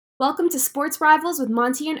Welcome to Sports Rivals with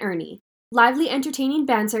Monty and Ernie. Lively, entertaining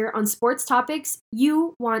banter on sports topics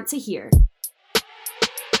you want to hear.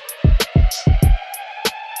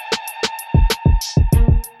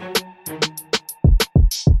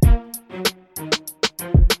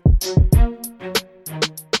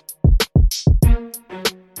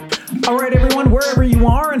 All right, everyone, wherever you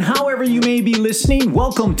are and however you may be listening,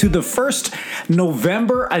 welcome to the first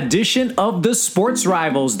November edition of the Sports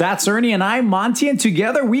Rivals. That's Ernie and I, Monty, and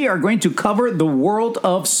together we are going to cover the world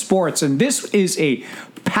of sports. And this is a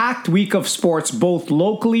packed week of sports, both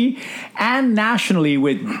locally and nationally,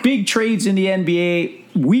 with big trades in the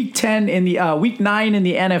NBA, week 9 in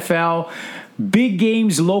the NFL, big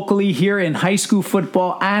games locally here in high school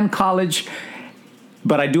football and college.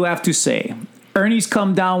 But I do have to say, Ernie's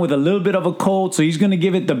come down with a little bit of a cold, so he's going to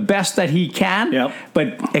give it the best that he can. Yep.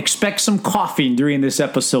 But expect some coughing during this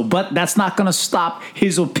episode. But that's not going to stop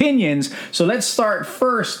his opinions. So let's start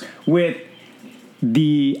first with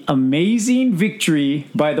the amazing victory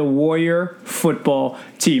by the Warrior football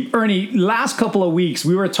team. Ernie, last couple of weeks,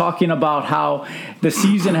 we were talking about how the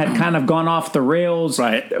season had kind of gone off the rails.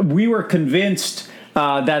 Right. We were convinced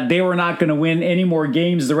that they were not going to win any more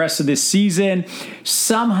games the rest of this season.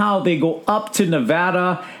 Somehow they go up to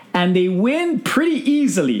Nevada and they win pretty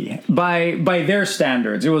easily by their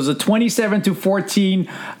standards. It was a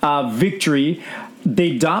 27-14 victory.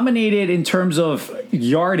 They dominated in terms of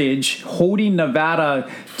yardage, holding Nevada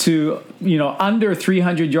to under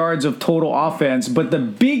 300 yards of total offense. But the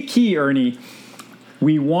big key, Ernie,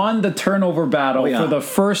 we won the turnover battle for the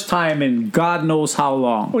first time in God knows how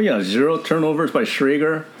long. Oh, yeah, 0 turnovers by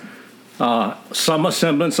Schrager. Some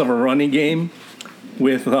semblance of a running game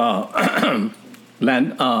with Landon.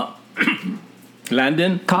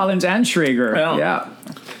 Collins and Schrager. Yeah.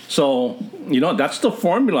 So, that's the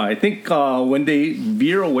formula. I think when they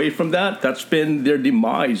veer away from that, that's been their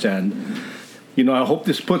demise. And, I hope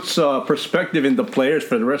this puts perspective in the players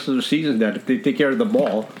for the rest of the season that if they take care of the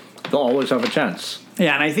ball, they'll always have a chance.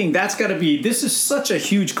 Yeah, and I think that's got to be, this is such a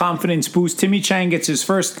huge confidence boost. Timmy Chang gets his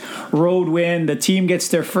first road win. The team gets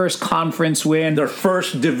their first conference win. Their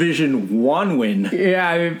first Division I win.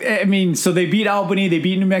 Yeah, I mean, so they beat Albany, they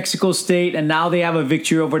beat New Mexico State, and now they have a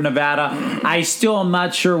victory over Nevada. I still am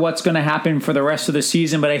not sure what's going to happen for the rest of the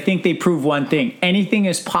season, but I think they prove one thing. Anything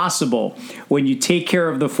is possible when you take care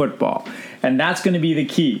of the football. And that's going to be the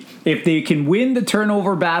key. If they can win the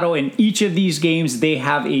turnover battle in each of these games, they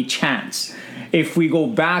have a chance. If we go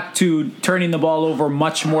back to turning the ball over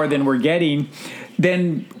much more than we're getting,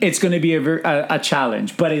 then it's going to be a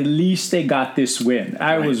challenge. But at least they got this win.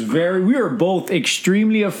 We were both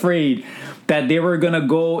extremely afraid that they were going to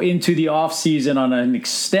go into the offseason on an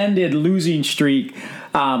extended losing streak.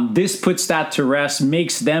 This puts that to rest,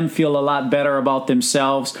 makes them feel a lot better about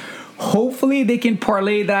themselves. Hopefully they can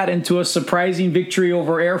parlay that into a surprising victory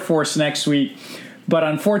over Air Force next week. But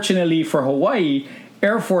unfortunately for Hawaii,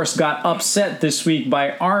 Air Force got upset this week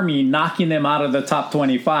by Army, knocking them out of the top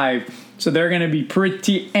 25. So they're going to be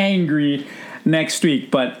pretty angry next week.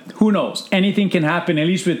 But who knows? Anything can happen. At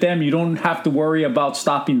least with them, you don't have to worry about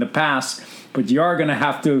stopping the pass. But you are going to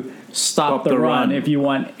have to stop the run if you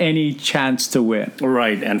want any chance to win.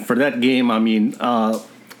 Right. And for that game, I mean,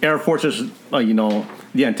 Air Force is,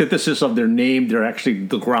 the antithesis of their name. They're actually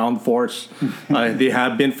the ground force. They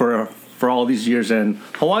have been for all these years, and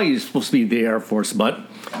Hawaii is supposed to be the Air Force. But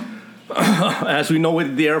as we know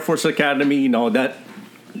with the Air Force Academy, that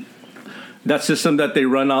system that they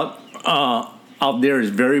run out there is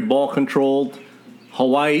very ball controlled.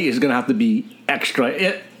 Hawaii is going to have to be extra.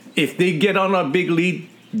 If they get on a big lead,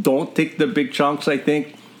 don't take the big chunks. I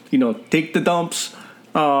think take the dumps.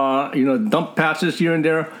 Dump passes here and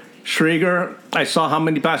there. Schrager, I saw how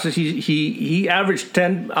many passes he averaged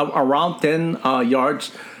around 10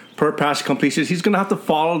 yards per pass completion. He's going to have to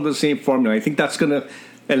follow the same formula. I think that's going to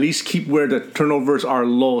at least keep where the turnovers are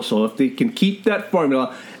low. So if they can keep that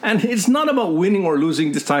formula, and it's not about winning or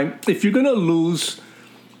losing this time. If you're going to lose,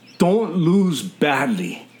 don't lose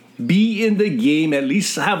badly. Be in the game. At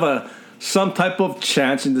least have some type of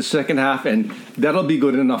chance in the second half, and that'll be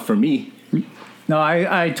good enough for me. No,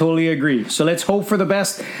 I totally agree. So let's hope for the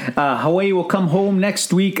best. Hawaii will come home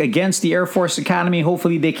next week against the Air Force Academy.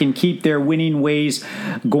 Hopefully they can keep their winning ways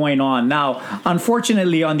going on. Now,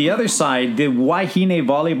 unfortunately, on the other side, the Wahine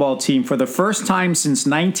volleyball team, for the first time since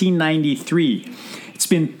 1993, it's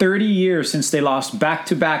been 30 years since they lost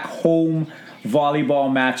back-to-back home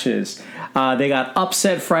volleyball matches. They got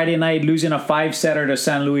upset Friday night, losing a 5-setter to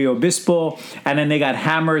San Luis Obispo, and then they got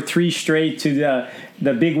hammered 3 straight to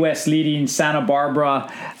the Big West leading Santa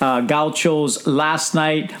Barbara Gauchos last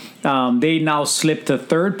night. They now slipped to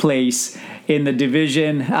third place in the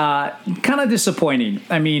division. Kind of disappointing.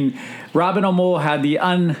 I mean, Robin Amo had the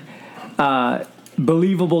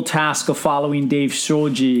unbelievable task of following Dave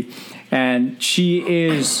Shoji, and she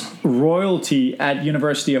is royalty at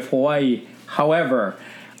University of Hawaii. However,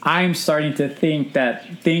 I'm starting to think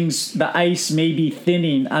that the ice may be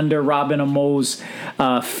thinning under Robin Amo's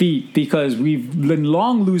feet, because we've been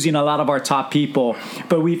long losing a lot of our top people,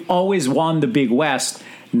 but we've always won the Big West.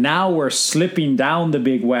 Now we're slipping down the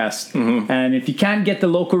Big West. Mm-hmm. And if you can't get the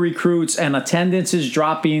local recruits and attendance is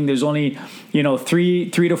dropping, there's only, 3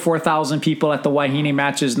 to 4,000 people at the Wahine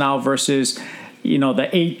matches now versus, the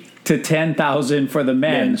 8 to 10,000 for the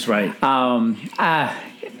men. Men's, right.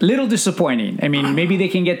 Little disappointing. I mean, maybe they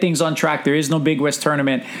can get things on track. There is no Big West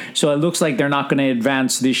tournament, so it looks like they're not going to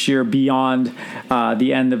advance this year beyond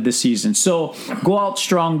the end of the season. So go out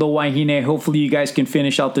strong, the Wahine. Hopefully you guys can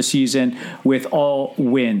finish out the season with all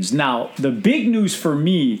wins. Now, the big news for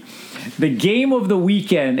me, the game of the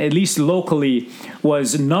weekend, at least locally,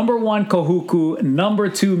 was number 1 Kahuku, number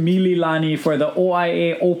 2 Mililani for the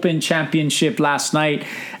OIA Open Championship last night.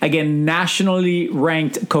 Again, nationally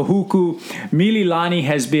ranked Kahuku. Mililani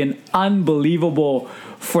has been unbelievable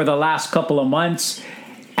for the last couple of months.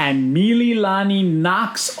 And Mililani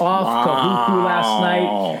knocks off Kahuku last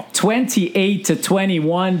night,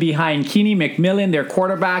 28-21 behind Kenny McMillan, their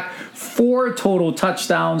quarterback. 4 total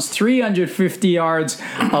touchdowns, 350 yards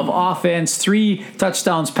of offense, 3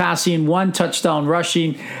 touchdowns passing, 1 touchdown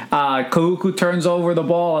rushing. Kahuku turns over the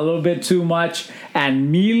ball a little bit too much,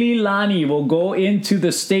 and Mililani will go into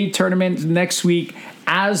the state tournament next week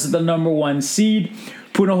as the number 1 seed.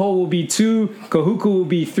 Punahou will be 2, Kahuku will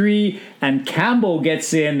be 3, and Campbell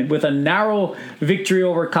gets in with a narrow victory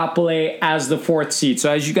over Kapolei as the 4th seed.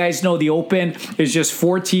 So as you guys know, the Open is just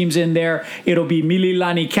 4 teams in there. It'll be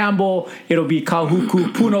Mililani Campbell, it'll be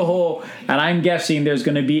Kahuku Punahou, and I'm guessing there's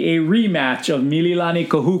going to be a rematch of Mililani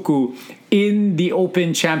Kahuku in the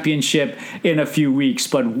Open Championship in a few weeks.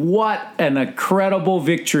 But what an incredible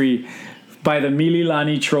victory by the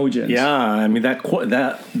Mililani Trojans. Yeah, I mean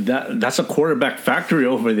that's a quarterback factory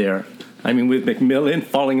over there. I mean, with McMillan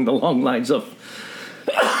following the long lines of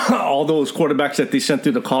all those quarterbacks that they sent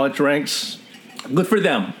through the college ranks. Good for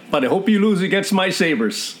them, but I hope you lose against my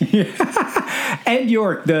Sabres. Ed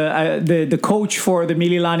York, the coach for the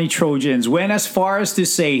Mililani Trojans, went as far as to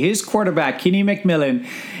say his quarterback, Kenny McMillan,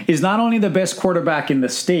 is not only the best quarterback in the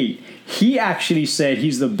state, he actually said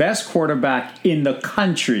he's the best quarterback in the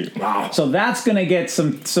country. Wow. So that's going to get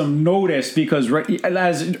some notice, because,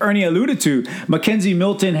 as Ernie alluded to, Mackenzie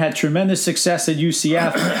Milton had tremendous success at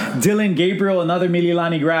UCF. Dylan Gabriel, another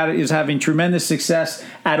Mililani grad, is having tremendous success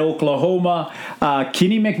at Oklahoma.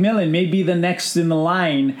 Kenny McMillan may be the next in the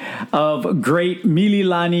line of great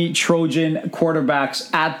Mililani Trojan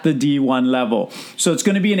quarterbacks at the D1 level. So it's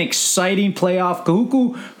going to be an exciting playoff.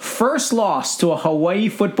 Kahuku first lost to a Hawaii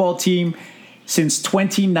football team since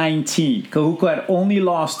 2019. Kahuku had only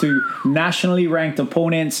lost to nationally ranked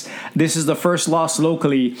opponents. This is the first loss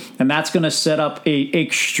locally, and that's going to set up a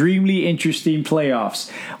extremely interesting playoffs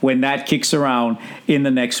when that kicks around in the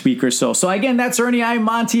next week or so. So again, that's Ernie. I'm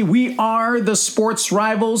Monty. We are the Sports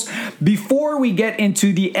Rivals. Before we get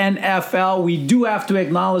into the NFL, we do have to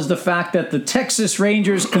acknowledge the fact that the Texas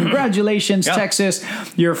Rangers, congratulations, Texas,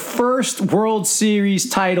 your first World Series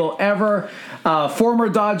title ever. Former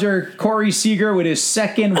Dodger Corey Seager with his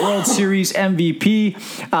second World Series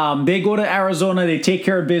MVP. They go to Arizona. They take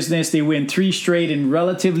care of business. They win 3 straight in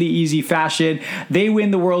relatively easy fashion. They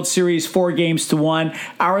win the World Series 4-1.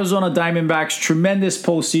 Arizona Diamondbacks, tremendous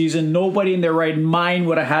postseason. Nobody in their right mind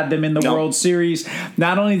would have had them in the World Series.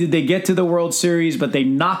 Not only did they get to the World Series, but they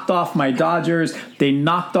knocked off my Dodgers. They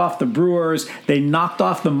knocked off the Brewers. They knocked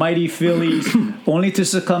off the mighty Phillies, only to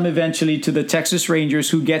succumb eventually to the Texas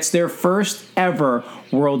Rangers, who gets their first ever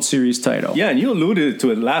World Series title. Yeah, and you alluded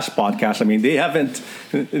to it last podcast. I mean, they haven't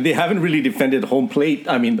really defended home plate.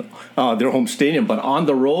 I mean, their home stadium, but on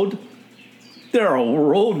the road, they're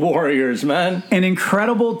road warriors, man. An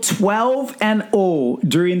incredible 12-0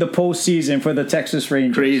 during the postseason for the Texas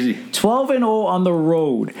Rangers. Crazy. 12-0 on the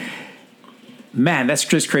road. Man, that's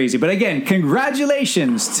just crazy. But again,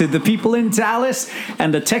 congratulations to the people in Dallas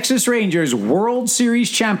and the Texas Rangers, World Series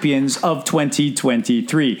champions of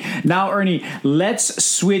 2023. Now, Ernie, let's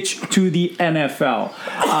switch to the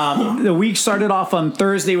NFL. The week started off on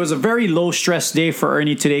Thursday. It was a very low-stress day for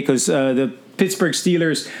Ernie today because the Pittsburgh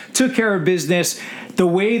Steelers took care of business the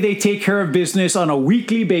way they take care of business on a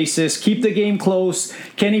weekly basis. Keep the game close.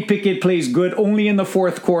 Kenny Pickett plays good only in the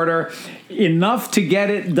fourth quarter. Enough to get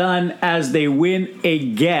it done as they win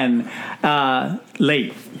again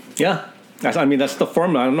late. Yeah. That's the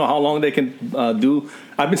formula. I don't know how long they can do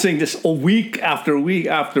I've been saying this week after week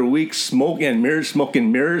after week, smoke and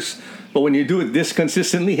mirrors. But when you do it this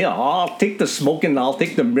consistently, yeah, I'll take the smoke and I'll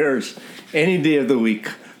take the mirrors any day of the week.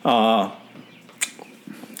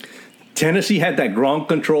 Tennessee had that ground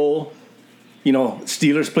control.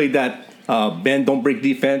 Steelers played that bend, don't break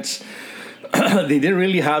defense. They didn't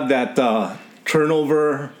really have that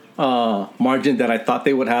turnover margin that I thought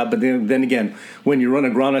they would have. But then again, when you run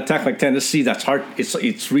a ground attack like Tennessee, that's hard.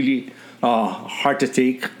 It's really hard to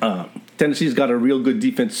take. Tennessee's got a real good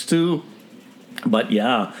defense too. But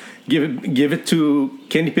yeah, give it to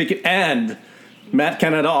Kenny Pickett, and Matt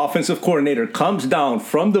Canada, offensive coordinator, comes down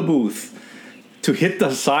from the booth to hit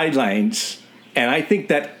the sidelines, and I think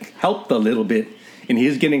that helped a little bit in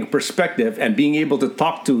his getting a perspective and being able to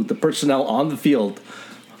talk to the personnel on the field.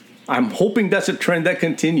 I'm hoping that's a trend that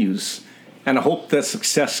continues, and I hope that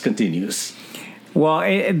success continues. Well,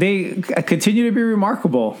 they continue to be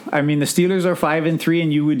remarkable. I mean, the Steelers are 5-3,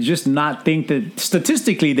 and you would just not think that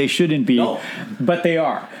statistically they shouldn't be, but they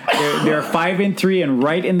are. They're 5-3 and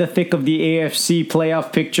right in the thick of the AFC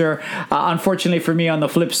playoff picture. Unfortunately for me, on the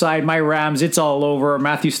flip side, my Rams, it's all over.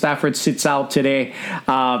 Matthew Stafford sits out today.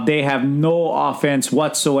 They have no offense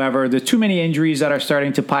whatsoever. There's too many injuries that are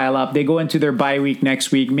starting to pile up. They go into their bye week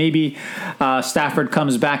next week. Maybe Stafford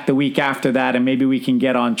comes back the week after that, and maybe we can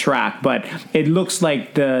get on track. But it looks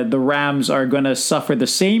like the Rams are going to suffer the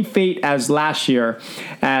same fate as last year,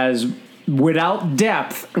 as without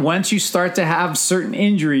depth, once you start to have certain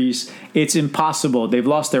injuries, it's impossible. They've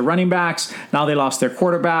lost their running backs. Now they lost their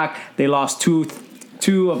quarterback. They lost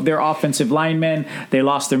two of their offensive linemen. They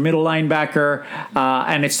lost their middle linebacker,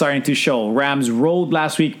 and it's starting to show. Rams rolled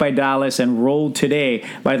last week by Dallas and rolled today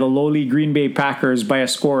by the lowly Green Bay Packers by a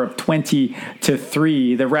score of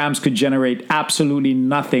 20-3. The Rams could generate absolutely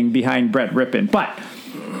nothing behind Brett Rippon. But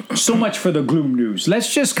so much for the gloom news.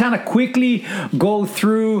 Let's just kind of quickly go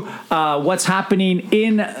through what's happening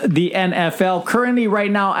in the NFL. Currently,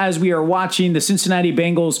 right now, as we are watching, the Cincinnati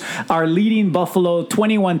Bengals are leading Buffalo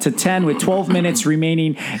 21-10 with 12 minutes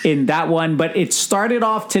remaining in that one. But it started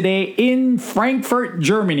off today in Frankfurt,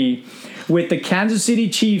 Germany, with the Kansas City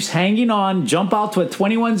Chiefs hanging on, jump out to a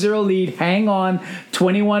 21-0 lead, hang on,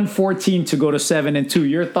 21-14 to go to 7-2.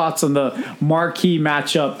 Your thoughts on the marquee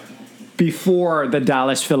matchup before the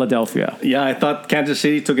Dallas-Philadelphia? Yeah, I thought Kansas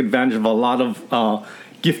City took advantage of a lot of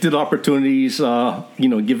gifted opportunities,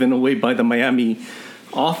 given away by the Miami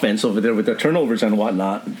offense over there with the turnovers and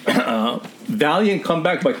whatnot. Valiant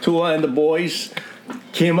comeback by Tua and the boys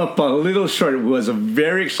came up a little short. It was a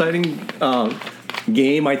very exciting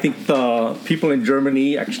game. I think the people in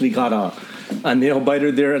Germany actually got a nail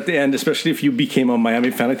biter there at the end, especially if you became a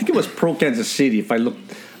Miami fan. I think it was pro Kansas City, if I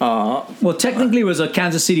looked. Well, technically, it was a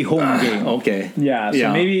Kansas City home game. Okay. Yeah,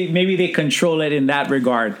 so maybe they control it in that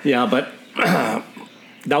regard. Yeah, but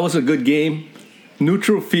that was a good game.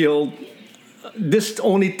 Neutral field. This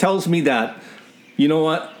only tells me that, you know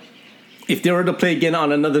what, if they were to play again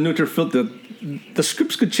on another neutral field, the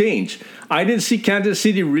scripts could change. I didn't see Kansas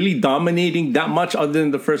City really dominating that much other than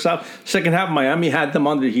the first half. Second half, Miami had them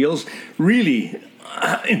on their heels. Really,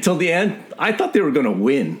 until the end, I thought they were going to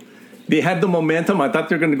win. They had the momentum. I thought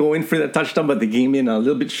they were going to go in for that touchdown, but they came in a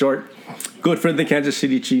little bit short. Good for the Kansas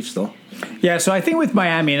City Chiefs, though. Yeah, so I think with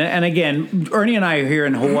Miami, and again, Ernie and I are here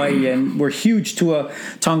in Hawaii, and we're huge Tua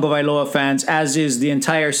Tagovailoa fans, as is the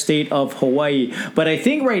entire state of Hawaii. But I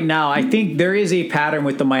think right now, there is a pattern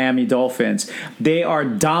with the Miami Dolphins. They are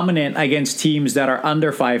dominant against teams that are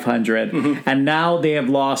under 500, and now they have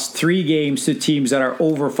lost 3 games to teams that are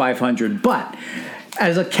over 500. But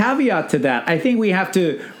as a caveat to that, I think we have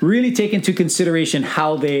to really take into consideration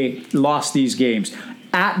how they lost these games.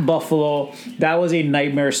 At Buffalo, that was a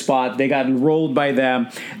nightmare spot. They got rolled by them.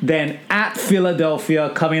 Then at Philadelphia,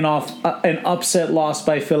 coming off an upset loss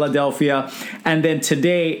by Philadelphia. And then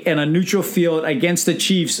today in a neutral field against the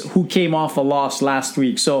Chiefs, who came off a loss last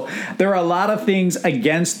week. So there are a lot of things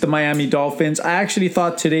against the Miami Dolphins. I actually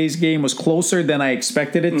thought today's game was closer than I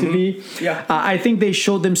expected it to be. Yeah. I think they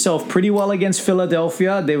showed themselves pretty well against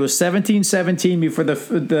Philadelphia. They were 17-17 before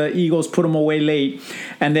the Eagles put them away late.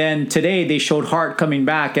 And then today they showed heart coming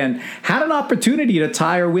back and had an opportunity to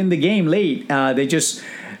tie or win the game late. They just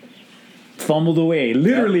fumbled away,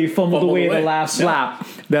 fumbled away the last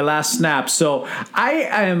snap. So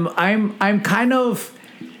I'm kind of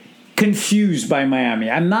confused by Miami.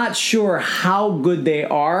 I'm not sure how good they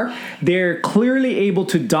are. They're clearly able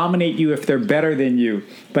to dominate you if they're better than you.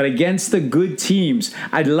 But against the good teams,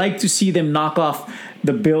 I'd like to see them knock off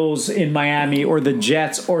the Bills in Miami or the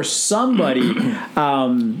Jets or somebody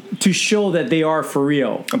to show that they are for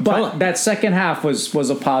real. But that second half was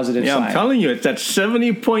a positive sign. I'm telling you, it's that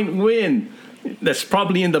 70-point win that's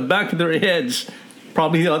probably in the back of their heads.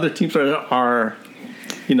 Probably the other teams are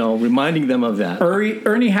reminding them of that.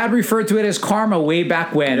 Ernie had referred to it as karma way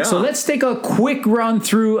back when. Yeah. So let's take a quick run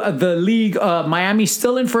through the league. Miami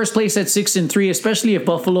still in first place at 6-3, especially if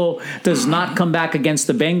Buffalo does not come back against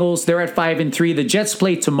the Bengals. They're at 5-3. The Jets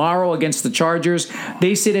play tomorrow against the Chargers.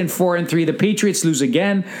 They sit in 4-3. The Patriots lose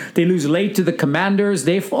again. They lose late to the Commanders.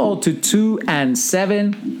 They fall to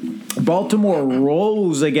 2-7. Baltimore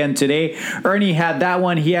rolls again today. Ernie had that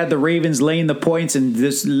one. He had the Ravens laying the points, and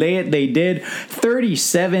this lay it they did.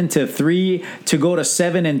 37-3 to go to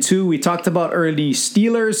 7-2. We talked about Ernie's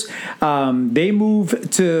Steelers. They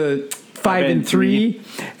move to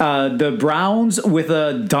 5-3. The Browns with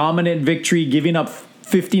a dominant victory, giving up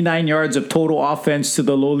 59 yards of total offense to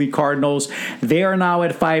the lowly Cardinals. They are now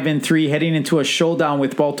at 5-3, heading into a showdown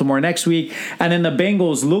with Baltimore next week. And then the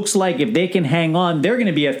Bengals, looks like if they can hang on, they're going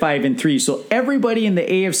to be at 5-3. So everybody in the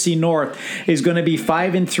AFC North is going to be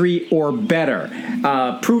 5-3 or better,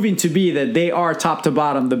 proving to be that they are top to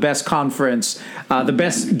bottom the best conference, the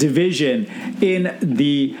best division in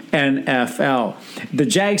the NFL. The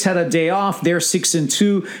Jags had a day off. They're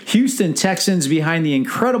 6-2. Houston Texans behind the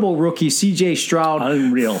incredible rookie C.J. Stroud.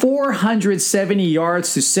 Unreal. 470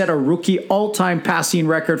 yards to set a rookie all-time passing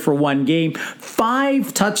record for one game.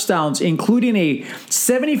 5 touchdowns, including a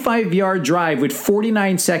 75-yard drive with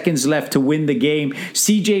 49 seconds left to win the game.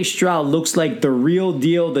 C.J. Stroud looks like the real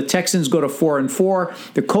deal. The Texans go to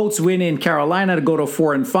 4-4. The Colts win in Carolina to go to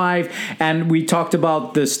 4-5. And we talked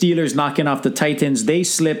about the Steelers knocking off the Titans. They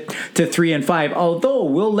slip to 3-5. Although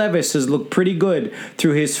Will Levis has looked pretty good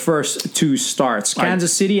through his first 2 starts.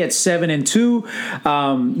 Kansas City at 7-2.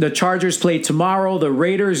 The Chargers play tomorrow. The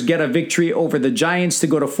Raiders get a victory over the Giants to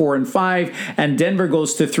go to 4-5, and Denver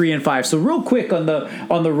goes to 3-5. So real quick on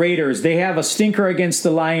the Raiders, they have a stinker against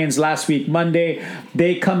the Lions last week, Monday.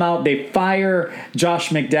 They come out, they fire Josh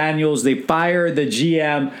McDaniels, they fire the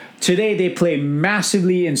GM. Today they play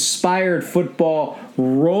massively inspired football,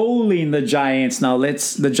 rolling the Giants. Now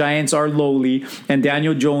the Giants are lowly, and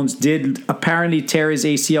Daniel Jones did apparently tear his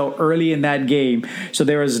ACL early in that game, so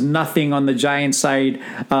there was nothing on the Giants side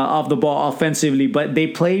of the ball offensively, but they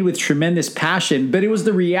played with tremendous passion. But it was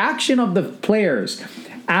the reaction of the players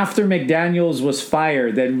after McDaniels was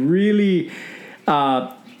fired that really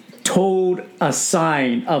told a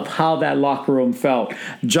sign of how that locker room felt.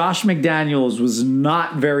 Josh McDaniels was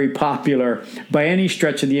not very popular by any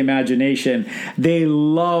stretch of the imagination. They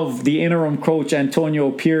love the interim coach,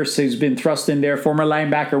 Antonio Pierce, who's been thrust in there, former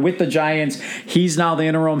linebacker with the Giants. He's now the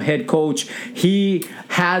interim head coach. He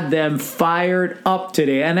had them fired up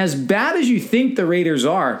today. And as bad as you think the Raiders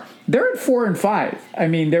are, they're at 4-5. I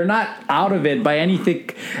mean, they're not out of it by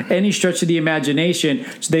any stretch of the imagination.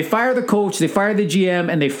 So they fire the coach, they fire the GM,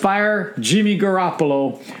 and they fire Jimmy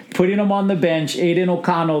Garoppolo, putting him on the bench. Aiden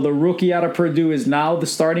O'Connell, the rookie out of Purdue, is now the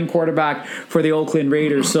starting quarterback for the Oakland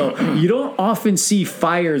Raiders. So you don't often see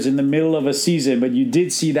fires in the middle of a season, but you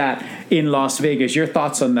did see that in Las Vegas. Your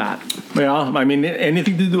thoughts on that? Yeah, I mean,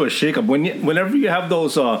 anything to do with a shakeup. Whenever you have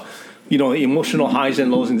those emotional highs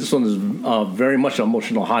and lows, and this one is very much an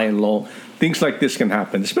emotional high and low. Things like this can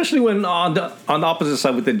happen, especially when on the opposite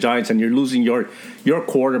side with the Giants, and you're losing your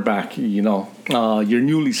quarterback. Your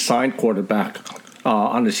newly signed quarterback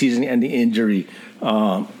on the season-ending injury.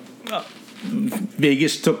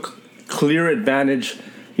 Vegas took clear advantage,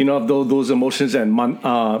 of those emotions, and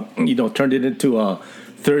turned it into a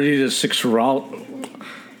 30-6 rout.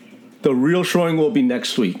 The real showing will be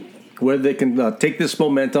next week, where they can take this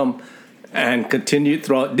momentum and continue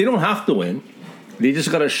throughout. They don't have to win. They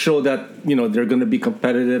just got to show that, they're going to be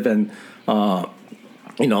competitive, and, and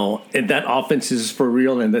that offense is for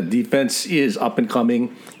real and the defense is up and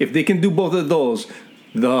coming. If they can do both of those,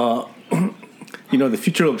 the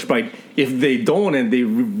future looks bright. If they don't and they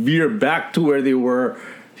veer back to where they were,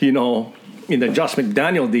 in the Josh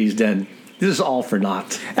McDaniel days, then this is all for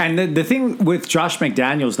naught. And the thing with Josh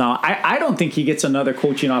McDaniels now, I don't think he gets another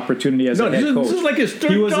coaching opportunity as a head coach. This is like his third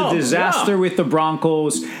He was job. a disaster with the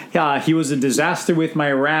Broncos. He was a disaster with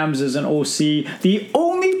my Rams as an OC. The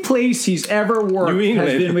only place he's ever worked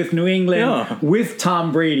has been with New England with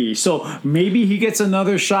Tom Brady. So maybe he gets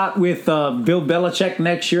another shot with Bill Belichick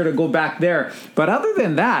next year to go back there. But other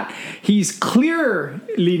than that, he's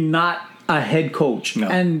clearly not a head coach. No.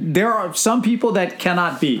 And there are some people that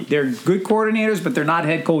cannot be. They're good coordinators, but they're not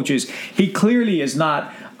head coaches. He clearly is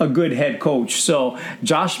not a good head coach. So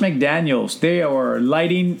Josh McDaniels, they are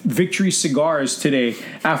lighting victory cigars today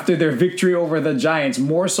after their victory over the Giants.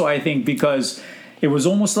 More so, I think, because it was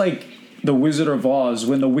almost like the Wizard of Oz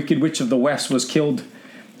when the Wicked Witch of the West was killed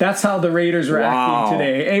That's how the Raiders were acting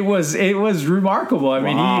today. It was remarkable. I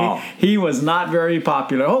mean, he was not very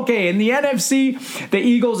popular. Okay, in the NFC, the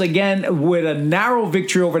Eagles again with a narrow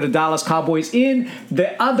victory over the Dallas Cowboys in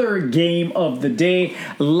the other game of the day.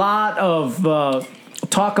 A lot of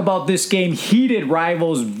talk about this game. Heated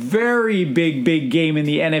rivals, very big game in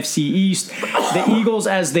the NFC East. The Eagles,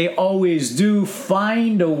 as they always do,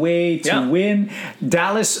 find a way to win.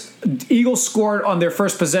 Eagles scored on their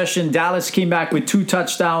first possession. Dallas came back with 2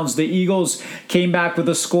 touchdowns. The Eagles came back with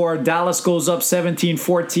a score. Dallas goes up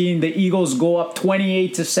 17-14. The Eagles go up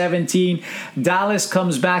 28-17. Dallas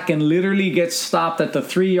comes back and literally gets stopped at the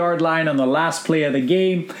 3-yard line on the last play of the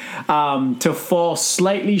game to fall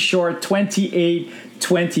slightly short,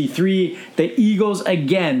 28-23. The Eagles,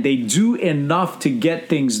 again, they do enough to get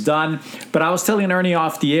things done. But I was telling Ernie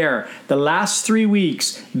off the air, the last 3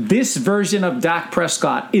 weeks, this version of Dak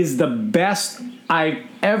Prescott is the best I've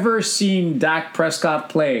ever seen Dak Prescott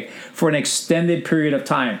play for an extended period of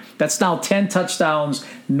time. That's now 10 touchdowns,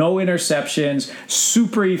 no interceptions,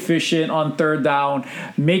 super efficient on third down,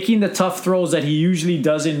 making the tough throws that he usually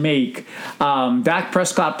doesn't make. Dak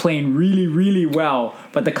Prescott playing really well,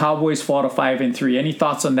 but the Cowboys fall to 5-3. Any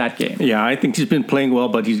thoughts on that game? Yeah, I think he's been playing well,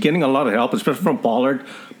 but he's getting a lot of help, especially from Pollard.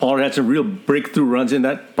 Pollard had some real breakthrough runs in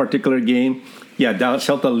that particular game. Yeah, Dallas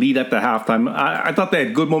held the lead at the halftime. I thought they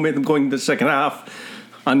had good momentum going into the second half.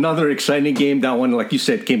 Another exciting game. That one, like you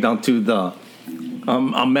said, came down to the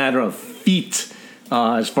a matter of feet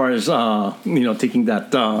as far as taking that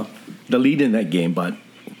the lead in that game. But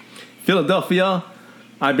Philadelphia,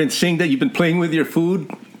 I've been saying that you've been playing with your food.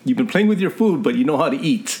 You've been playing with your food, but you know how to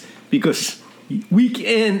eat, because week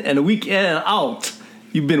in and week out,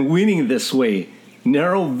 you've been winning this way.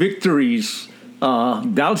 Narrow victories.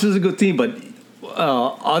 Dallas is a good team, but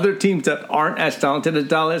other teams that aren't as talented as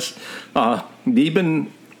Dallas, they've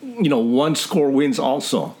been, 1-score wins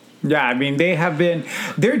also. Yeah, I mean,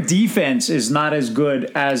 their defense is not as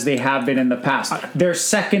good as they have been in the past. Their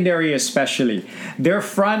secondary especially. Their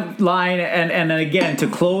front line, and again, to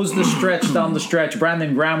close the stretch down the stretch,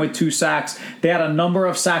 Brandon Graham with 2 sacks. They had a number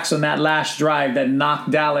of sacks on that last drive that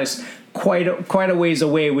knocked Dallas quite a ways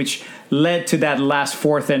away, which led to that last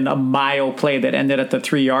 4th and a mile play that ended at the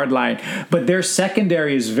 3-yard line. But their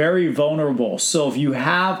secondary is very vulnerable. So if you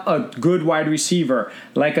have a good wide receiver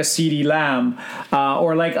like a CeeDee Lamb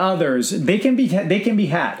or like others, they can be had.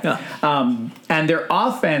 Yeah. And their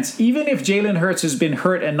offense, even if Jalen Hurts has been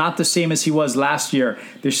hurt and not the same as he was last year,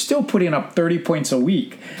 they're still putting up 30 points a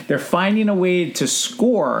week. They're finding a way to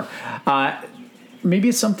score. Maybe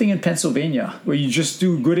it's something in Pennsylvania where you just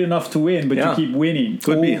do good enough to win, but you keep winning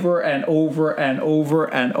over and over and over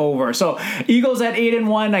and over. So Eagles at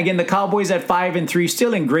 8-1. Again, the Cowboys at 5-3,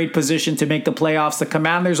 still in great position to make the playoffs. The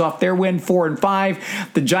Commanders off their win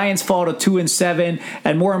 4-5. The Giants fall to 2-7.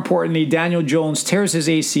 And more importantly, Daniel Jones tears his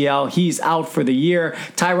ACL. He's out for the year.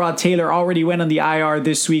 Tyrod Taylor already went on the IR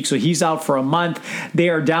this week, so he's out for a month. They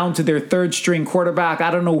are down to their 3rd-string quarterback.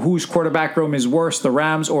 I don't know whose quarterback room is worse, the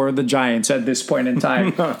Rams or the Giants at this point in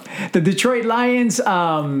time. The Detroit Lions,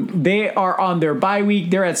 they are on their bye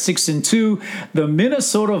week. They're at 6-2. The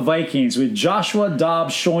Minnesota Vikings, with Joshua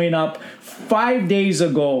Dobbs showing up 5 days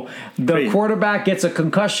ago, the quarterback gets a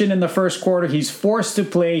concussion in the first quarter. He's forced to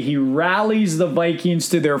play. He rallies the Vikings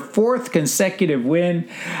to their 4th consecutive win.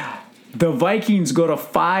 The Vikings go to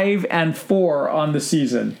 5-4 on the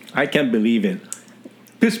season. I can't believe it.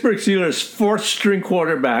 Pittsburgh Steelers 4th-string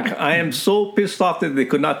quarterback. I am so pissed off that they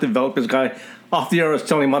could not develop this guy. Off the air, I was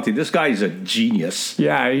telling Monty, this guy is a genius.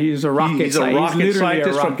 Yeah, he's a rocket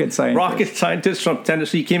scientist from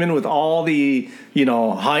Tennessee. He came in with all the,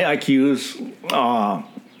 high IQs. I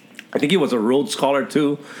think he was a Rhodes Scholar,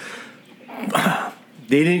 too.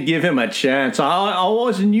 They didn't give him a chance. I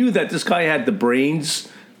always knew that this guy had the brains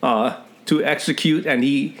to execute, and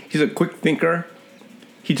he's a quick thinker.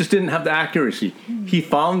 He just didn't have the accuracy. He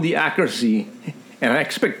found the accuracy. And I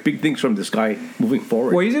expect big things from this guy moving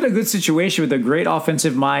forward. Well, he's in a good situation with a great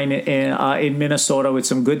offensive mind in Minnesota with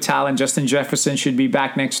some good talent. Justin Jefferson should be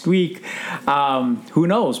back next week. Who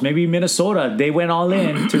knows? Maybe Minnesota, they went all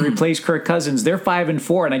in to replace Kirk Cousins. They're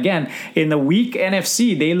 5-4. And again, in the weak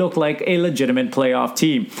NFC, they look like a legitimate playoff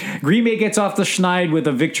team. Green Bay gets off the schneid with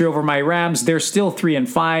a victory over my Rams. They're still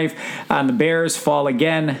 3-5. And the Bears fall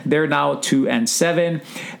again. They're now 2-7.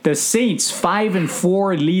 The Saints,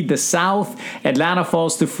 5-4, lead the South. Atlanta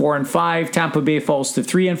falls to 4-5, Tampa Bay falls to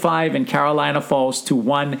 3-5, and Carolina falls to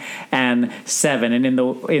 1-7. And in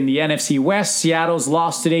the NFC West, Seattle's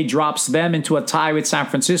loss today drops them into a tie with San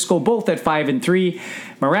Francisco, both at 5-3.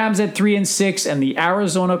 My Rams at 3-6, and the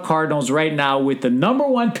Arizona Cardinals right now with the number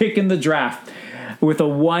 1 pick in the draft with a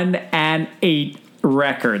 1-8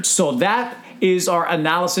 record. So that is our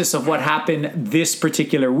analysis of what happened this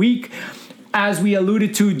particular week. As we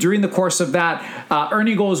alluded to during the course of that,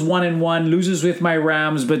 Ernie goes 1-1, loses with my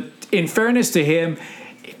Rams, but in fairness to him,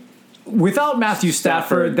 without Matthew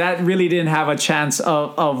Stafford, that really didn't have a chance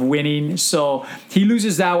of winning. So he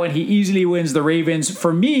loses that one. He easily wins the Ravens.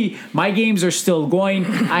 For me, my games are still going.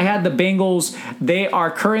 I had the Bengals. They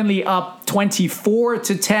are currently up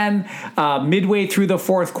 24-10 midway through the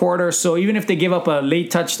fourth quarter. So even if they give up a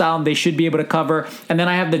late touchdown, they should be able to cover. And then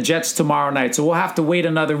I have the Jets tomorrow night. So we'll have to wait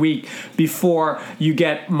another week before you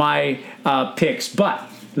get my picks. But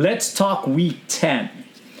let's talk week 10.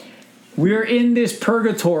 We're in this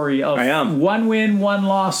purgatory of 1 win, 1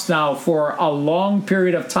 loss now for a long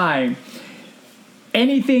period of time.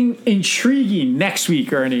 Anything intriguing next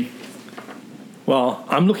week, Ernie? Well,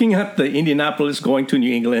 I'm looking at the Indianapolis going to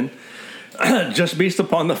New England just based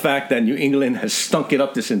upon the fact that New England has stunk it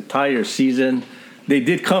up this entire season. They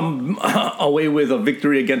did come away with a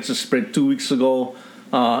victory against the spread 2 weeks ago,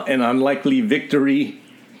 an unlikely victory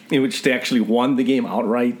in which they actually won the game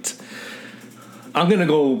outright. I'm going to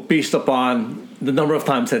go based upon the number of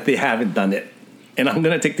times that they haven't done it. And I'm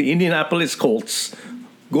going to take the Indianapolis Colts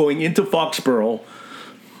going into Foxborough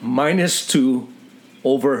 -2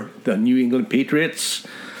 over the New England Patriots.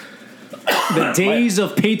 The days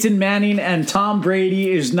of Peyton Manning and Tom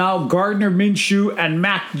Brady is now Gardner Minshew and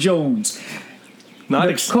Mac Jones.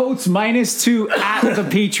 The Colts -2 at the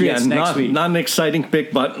Patriots next week. Not an exciting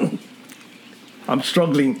pick, but I'm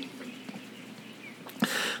struggling.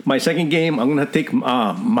 My second game, I'm going to take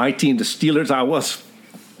my team, the Steelers. I was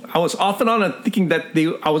off and on thinking that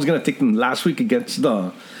I was going to take them last week against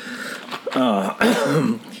the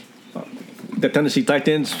Tennessee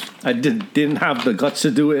Titans. I didn't have the guts to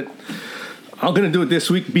do it. I'm going to do it this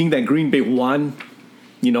week, being that Green Bay won.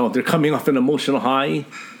 You know, they're coming off an emotional high.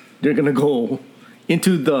 They're going to go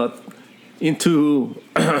into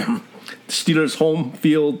Steelers' home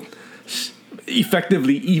field,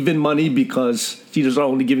 effectively even money because Steelers are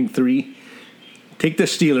only giving 3. Take the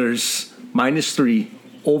Steelers -3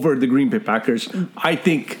 over the Green Bay Packers. I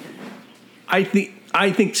think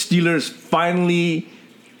Steelers finally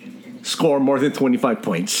score more than 25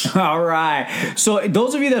 points. All right. So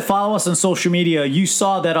those of you that follow us on social media, you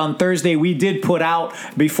saw that on Thursday we did put out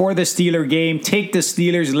before the Steeler game, take the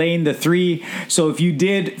Steelers laying the 3. So if you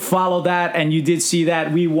did follow that and you did see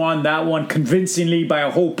that, we won that one convincingly by a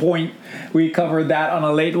whole point. We covered that on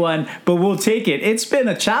a late one, but we'll take it. It's been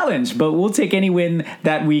a challenge, but we'll take any win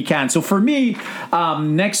that we can. So for me,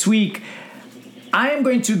 next week, I am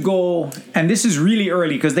going to go, and this is really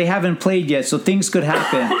early because they haven't played yet, so things could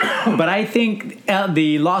happen. But I think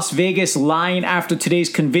the Las Vegas line after today's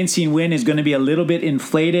convincing win is going to be a little bit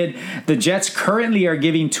inflated. The Jets currently are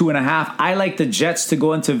giving 2.5. I like the Jets to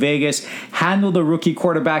go into Vegas, handle the rookie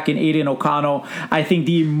quarterback in Aiden O'Connell. I think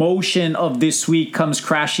the emotion of this week comes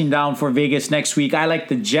crashing down for Vegas next week. I like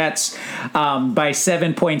the Jets by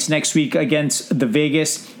 7 points next week against the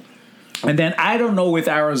Vegas. And then I don't know with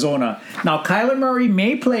Arizona. Now, Kyler Murray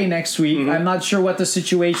may play next week. Mm-hmm. I'm not sure what the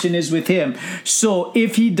situation is with him. So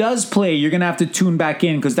if he does play, you're going to have to tune back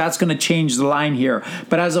in because that's going to change the line here.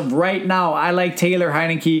 But as of right now, I like Taylor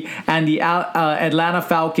Heineke and the Atlanta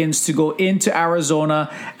Falcons to go into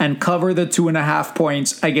Arizona and cover the 2.5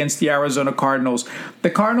 points against the Arizona Cardinals.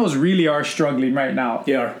 The Cardinals really are struggling right now.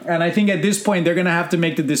 Yeah. And I think at this point, they're going to have to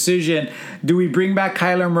make the decision. Do we bring back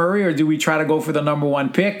Kyler Murray or do we try to go for the number 1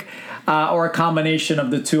 pick? Or a combination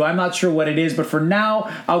of the two. I'm not sure what it is, but for now,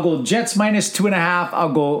 I'll go Jets -2.5.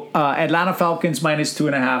 I'll go Atlanta Falcons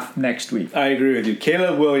 -2.5 next week. I agree with you.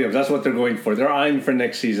 Caleb Williams, that's what they're going for. They're eyeing for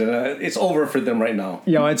next season. It's over for them right now.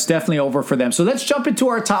 Yeah, it's definitely over for them. So let's jump into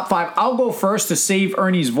our top 5. I'll go first to save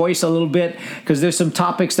Ernie's voice a little bit because there's some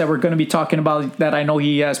topics that we're going to be talking about that I know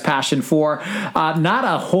he has passion for. Not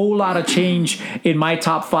a whole lot of change in my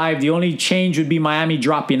top 5. The only change would be Miami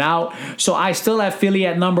dropping out. So I still have Philly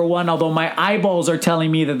at number 1, although my eyeballs are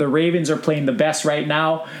telling me that the Ravens are playing the best right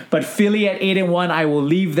now. But Philly at 8-1, I will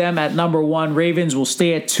leave them at number 1. Ravens will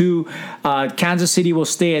stay at 2. Kansas City will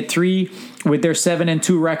stay at 3 with their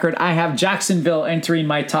 7-2 record. I have Jacksonville entering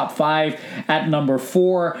my top 5 at number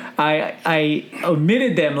 4. I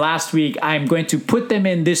omitted them last week. I'm going to put them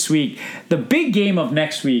in this week. The big game of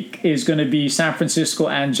next week is going to be San Francisco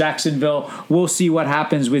and Jacksonville. We'll see what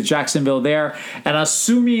happens with Jacksonville there. And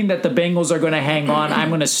assuming that the Bengals are going to hang on, I'm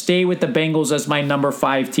going to stay with the Bengals as my number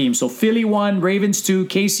 5 team. So Philly 1, Ravens 2,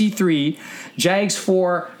 KC 3, Jags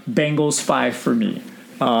 4, Bengals 5 for me.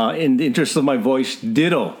 In the interest of my voice,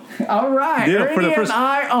 ditto. All right. Ditto Ernie and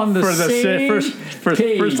I on the same page.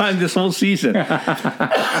 first time this whole season.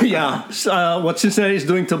 Yeah. What Cincinnati is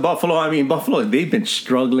doing to Buffalo, I mean, Buffalo, they've been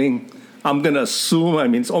struggling. I'm going to assume, I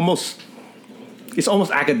mean, it's almost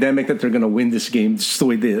academic that they're going to win this game just the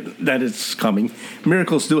way that it's coming.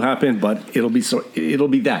 Miracles do happen, but it'll be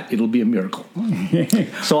a miracle.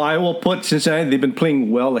 So I will put Cincinnati. They've been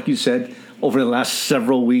playing well, like you said, over the last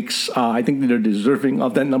several weeks. I think they're deserving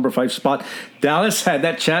of that number 5 spot. Dallas had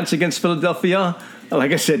that chance against Philadelphia.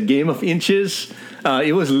 Like I said, game of inches.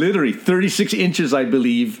 It was literally 36 inches, I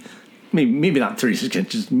believe. Maybe not 36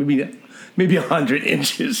 inches. Maybe 100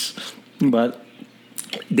 inches. But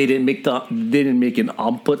they didn't make an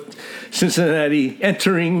output. Cincinnati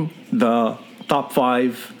entering the top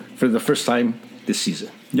 5 for the first time this season.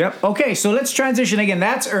 Yep. Okay, so let's transition again.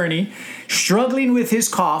 That's Ernie struggling with his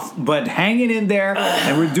cough, but hanging in there,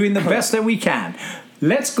 and we're doing the best that we can.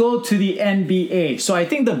 Let's go to the NBA. So I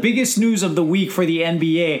think the biggest news of the week for the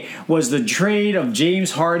NBA was the trade of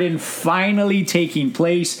James Harden finally taking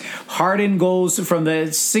place. Harden goes from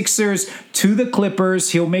the Sixers to the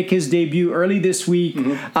Clippers. He'll make his debut early this week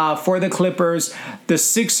for the Clippers. The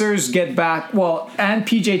Sixers get back, and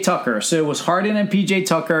PJ Tucker. So it was Harden and PJ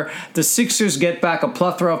Tucker. The Sixers get back a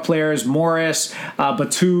plethora of players: Morris,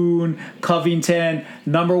 Batum, Covington,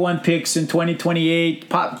 number 1 picks in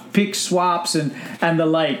 2028, pick swaps and the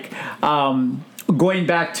like, going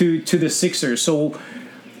back to the Sixers. So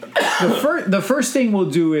the first thing we'll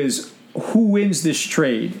do is who wins this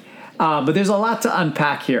trade. But there's a lot to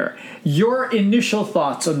unpack here. Your initial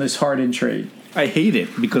thoughts on this Harden trade? I hate it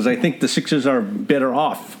because I think the Sixers are better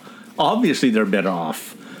off. Obviously, they're better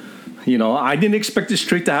off. You know, I didn't expect this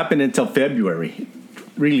trade to happen until February,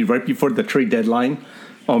 really right before the trade deadline,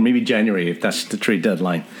 or maybe January if that's the trade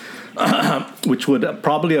deadline, which would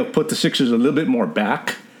probably have put the Sixers a little bit more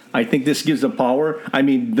back. I think this gives them power. I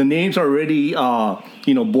mean, the names are already,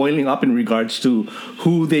 boiling up in regards to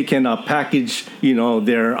who they can package,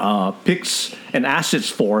 their picks and assets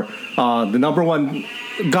for. The number 1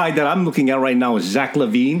 guy that I'm looking at right now is Zach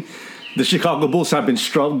LaVine. The Chicago Bulls have been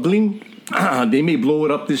struggling. They may blow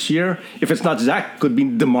it up this year. If it's not Zach, could be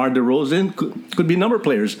DeMar DeRozan, could be a number of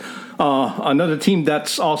players. Another team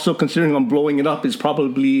that's also considering on blowing it up is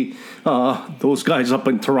probably those guys up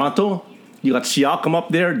in Toronto. You got Siakam up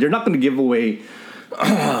there. They're not going to give away.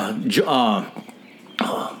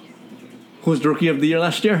 Who's the rookie of the year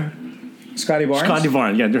last year? Scotty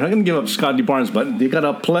Barnes. Yeah, they're not going to give up Scotty Barnes, but they got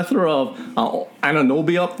a plethora of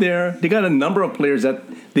Anunoby up there. They got a number of players that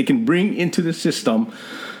they can bring into the system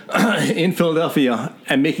in Philadelphia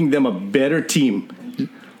and making them a better team.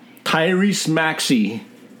 Tyrese Maxey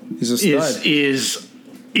is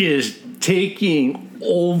taking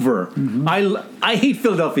over. Mm-hmm. I hate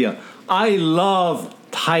Philadelphia. I love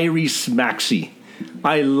Tyrese Maxey.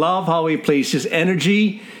 I love how he plays. His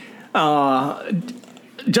energy,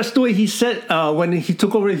 just the way he said when he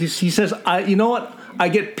took over. He says, "You know what? I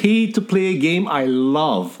get paid to play a game I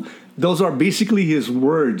love." Those are basically his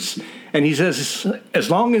words. And he says, as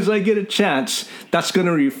long as I get a chance, that's going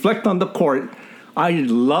to reflect on the court. I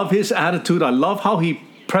love his attitude. I love how he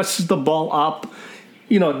presses the ball up.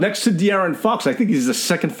 Next to De'Aaron Fox, I think he's the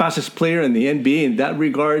second fastest player in the NBA in that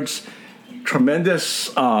regards. Tremendous.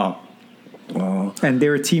 And they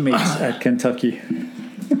were teammates at Kentucky.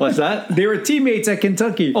 What's that? They were teammates at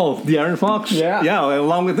Kentucky. Oh, De'Aaron Fox? Yeah. Yeah,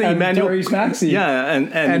 along with Emmanuel. Tyrese Maxey. Yeah,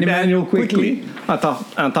 and Emmanuel quickly on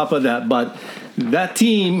top of that. But that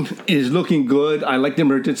team is looking good. I like the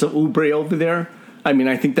emergence of Oubre over there. I mean,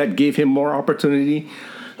 I think that gave him more opportunity.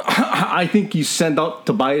 I think you send out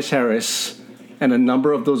Tobias Harris and a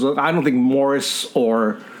number of those. I don't think Morris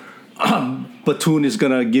or Batum is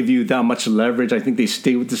going to give you that much leverage. I think they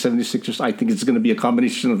stay with the 76ers. I think it's going to be a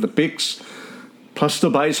combination of the picks plus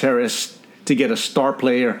Tobias Harris to get a star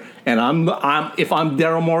player. And if I'm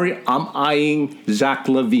Daryl Morey, I'm eyeing Zach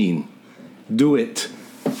LaVine. Do it,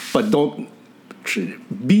 but don't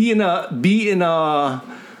be in a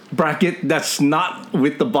bracket that's not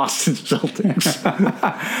with the Boston Celtics.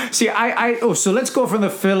 See, so let's go from the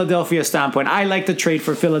Philadelphia standpoint. I like the trade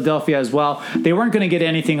for Philadelphia as well. They weren't going to get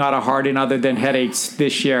anything out of Harden other than headaches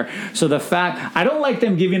this year. So the fact, I don't like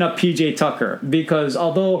them giving up PJ Tucker because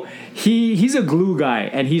although he's a glue guy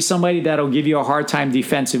and he's somebody that'll give you a hard time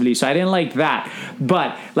defensively. So I didn't like that.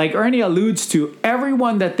 But like Ernie alludes to,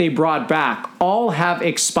 everyone that they brought back all have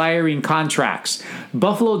expiring contracts.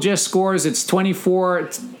 Buffalo just scores. It's 24.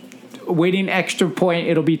 Waiting extra point,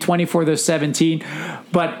 it'll be 24-17.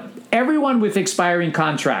 But everyone with expiring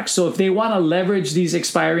contracts. So if they want to leverage these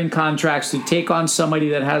expiring contracts to take on somebody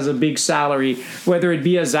that has a big salary, whether it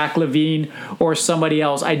be a Zach LaVine or somebody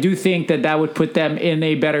else, I do think that would put them in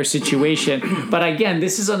a better situation. But again,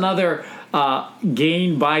 this is another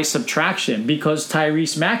gain by subtraction, because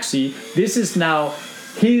Tyrese Maxey, this is now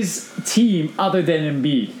his team other than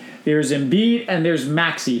Embiid. There's Embiid and there's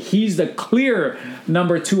Maxey. He's the clear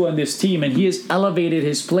number 2 on this team, and he has elevated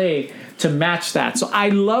his play to match that. So I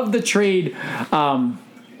love the trade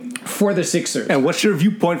for the Sixers. And what's your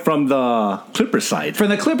viewpoint from the Clippers side? From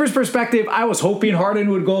the Clippers perspective, I was hoping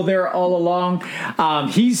Harden would go there all along.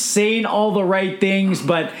 He's saying all the right things,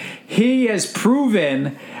 but he has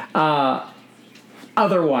proven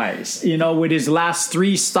otherwise, with his last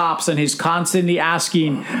 3 stops and his constantly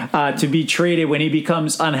asking to be traded when he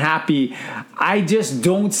becomes unhappy. I just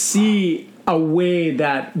don't see a way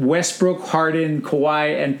that Westbrook, Harden,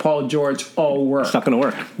 Kawhi, and Paul George all work. It's not going to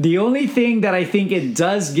work. The only thing that I think it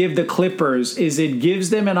does give the Clippers is it gives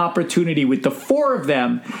them an opportunity with the 4 of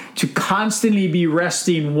them to constantly be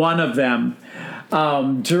resting one of them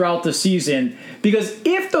throughout the season. Because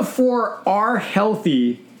if the 4 are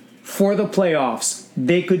healthy for the playoffs,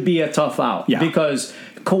 they could be a tough out. Yeah. Because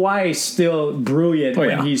Kawhi is still brilliant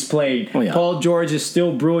when he's playing. Paul George is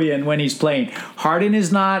still brilliant when he's playing. Harden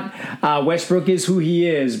is not. Westbrook is who he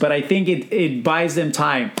is. But I think it buys them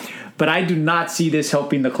time. But I do not see this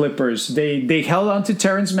helping the Clippers. They held on to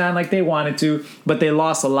Terrence Mann like they wanted to, but they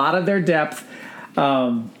lost a lot of their depth.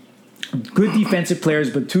 Good defensive players.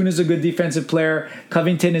 Batum is a good defensive player.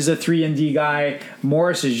 Covington is a 3-and-D guy.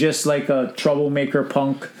 Morris is just like a troublemaker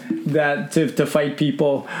punk that to fight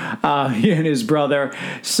people. He and his brother.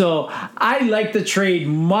 So I like the trade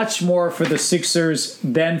much more for the Sixers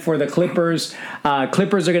than for the Clippers.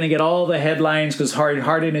 Clippers are going to get all the headlines because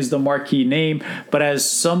Harden is the marquee name. But as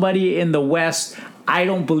somebody in the West, I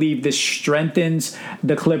don't believe this strengthens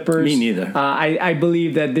the Clippers. Me neither. I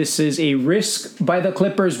believe that this is a risk by the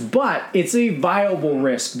Clippers, but it's a viable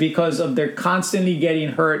risk because of their constantly getting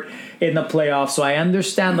hurt in the playoffs. So I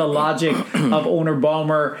understand the logic of owner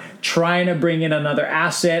Ballmer trying to bring in another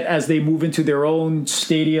asset as they move into their own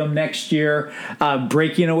stadium next year,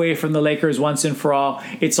 breaking away from the Lakers once and for all.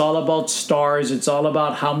 It's all about stars. It's all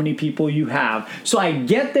about how many people you have. So I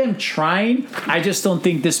get them trying. I just don't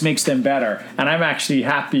think this makes them better. And I'm actually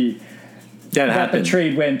happy that the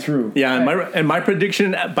trade went through. Yeah, and my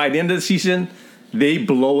prediction, by the end of the season, they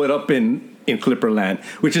blow it up in Clipperland,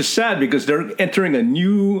 which is sad because they're entering a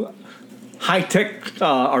new high-tech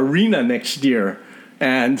arena next year.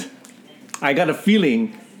 And I got a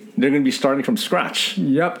feeling they're going to be starting from scratch.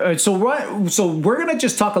 Yep. So we're going to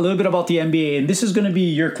just talk a little bit about the NBA, and this is going to be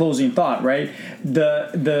your closing thought, right?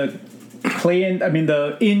 The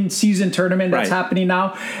in-season tournament that's happening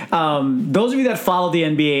now. Those of you that follow the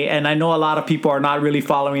NBA, and I know a lot of people are not really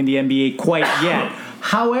following the NBA quite yet.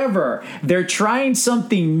 However, they're trying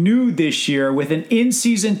something new this year with an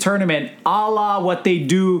in-season tournament, a la what they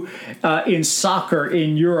do in soccer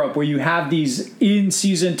in Europe, where you have these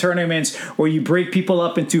in-season tournaments where you break people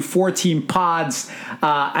up into 4-team pods,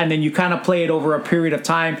 and then you kind of play it over a period of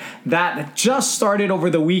time. That just started over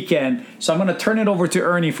the weekend, so I'm going to turn it over to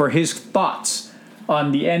Ernie for his thoughts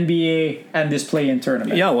on the NBA and this play-in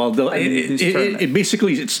tournament. Yeah, well, it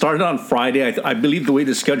basically started on Friday. I believe the way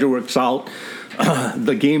the schedule works out,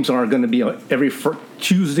 the games are going to be every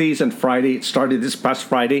Tuesdays and Friday. It started this past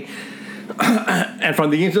Friday. And from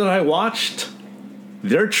the games that I watched,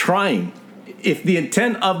 they're trying. If the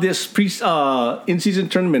intent of this in-season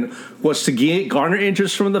tournament was to garner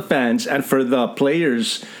interest from the fans and for the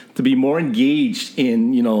players to be more engaged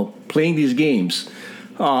in, playing these games,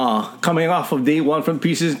 coming off of day one from the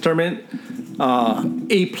preseason tournament,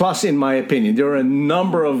 A+ in my opinion. There are a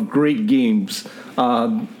number of great games.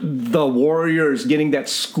 The Warriors getting that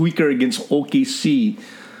squeaker against OKC.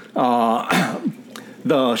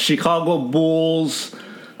 The Chicago Bulls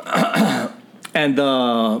and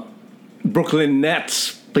the Brooklyn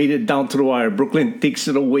Nets played it down to the wire. Brooklyn takes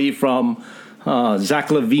it away from Zach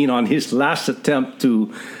LaVine on his last attempt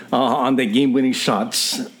on the game-winning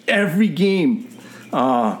shots. Every game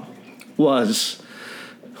was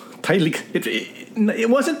tightly. It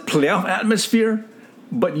wasn't playoff atmosphere,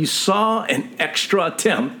 but you saw an extra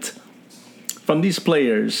attempt from these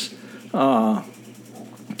players to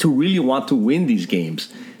really want to win these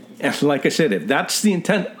games. And like I said, if that's the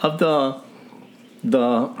intent of the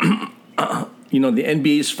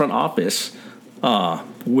NBA's front office,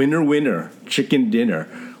 winner, chicken dinner.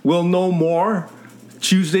 We'll know more.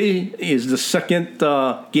 Tuesday is the second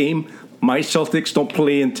game. My Celtics don't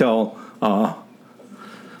play until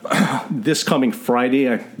this coming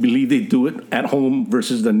Friday. I believe they do it at home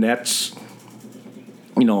versus the Nets.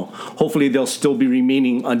 Hopefully they'll still be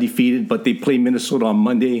remaining undefeated, but they play Minnesota on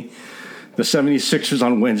Monday, the 76ers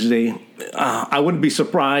on Wednesday. I wouldn't be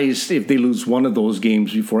surprised if they lose one of those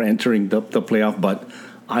games before entering the playoff, but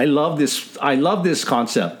I love this. I love this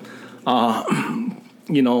concept.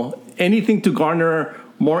 Anything to garner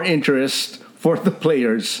more interest for the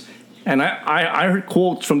players. And I heard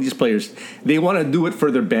quotes from these players. They want to do it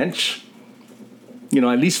for their bench.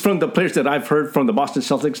 At least from the players that I've heard from the Boston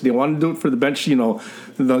Celtics, they want to do it for the bench.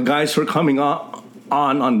 The guys who are coming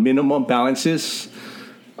on minimum balances,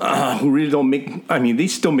 who really don't make. I mean, they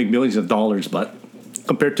still make millions of dollars, but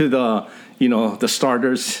compared to the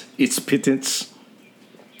starters, it's pittance.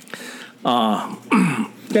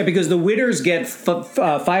 Yeah, because the winners get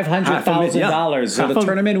 $500,000. So the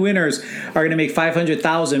tournament winners are going to make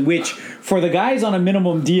 $500,000, which for the guys on a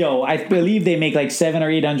minimum deal, I believe they make like $700,000 or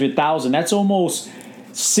 $800,000. That's almost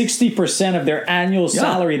 60% of their annual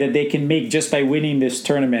salary that they can make just by winning this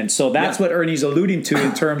tournament. So that's what Ernie's alluding to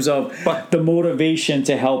in terms of the motivation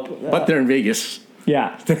to help. But they're in Vegas.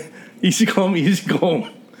 Yeah. Easy come, easy go.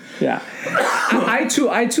 Yeah, I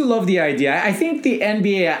too love the idea. I think the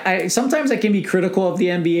NBA. Sometimes I can be critical of the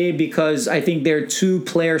NBA because I think they're too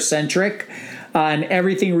player centric, and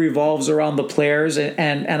everything revolves around the players,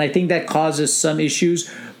 and I think that causes some issues.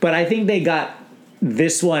 But I think they got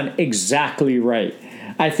this one exactly right.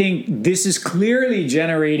 I think this is clearly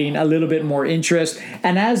generating a little bit more interest,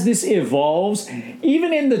 and as this evolves,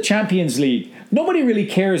 even in the Champions League, nobody really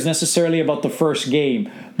cares necessarily about the first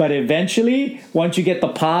game. But eventually, once you get the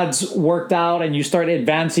pods worked out and you start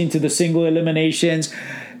advancing to the single eliminations,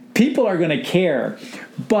 people are going to care.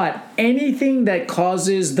 But anything that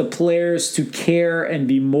causes the players to care and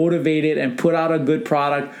be motivated and put out a good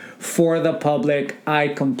product for the public, I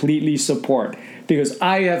completely support. Because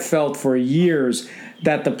I have felt for years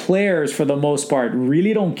that the players, for the most part,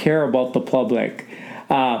 really don't care about the public.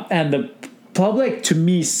 And the public, to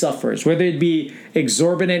me, suffers, whether it be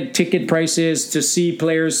exorbitant ticket prices to see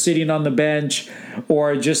players sitting on the bench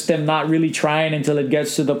or just them not really trying until it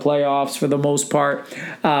gets to the playoffs for the most part.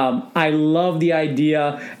 I love the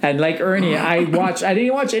idea. And like Ernie, I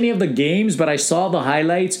didn't watch any of the games, but I saw the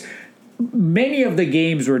highlights. Many of the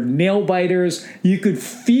games were nail biters. You could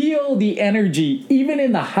feel the energy, even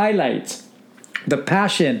in the highlights. The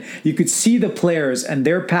passion, you could see the players and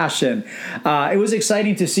their passion. It was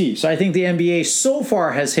exciting to see. So I think the NBA so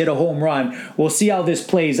far has hit a home run. We'll see how this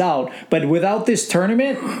plays out. But without this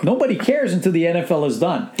tournament, nobody cares until the NFL is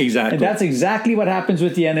done. Exactly. And that's exactly what happens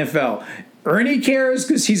with the NFL. Ernie cares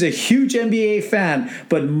because he's a huge NBA fan,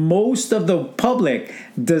 but most of the public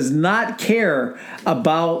does not care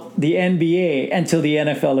about the NBA until the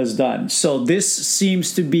NFL is done. So this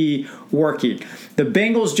seems to be working. The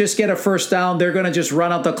Bengals just get a first down. They're going to just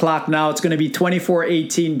run out the clock now. It's going to be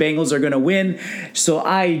 24-18. Bengals are going to win. So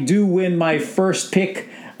I do win my first pick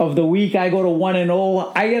of the week. I go to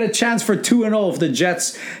 1-0. I get a chance for 2-0 if the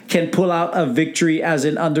Jets can pull out a victory as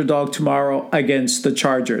an underdog tomorrow against the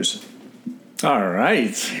Chargers. All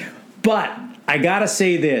right. But I got to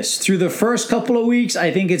say this. Through the first couple of weeks,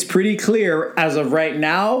 I think it's pretty clear as of right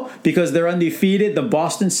now, because they're undefeated, the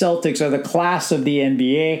Boston Celtics are the class of the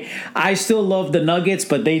NBA. I still love the Nuggets,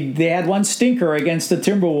 but they had one stinker against the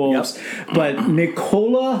Timberwolves. Yep. But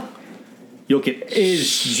Nikola Jokic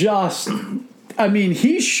is just... I mean,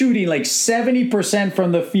 he's shooting like 70%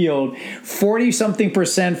 from the field,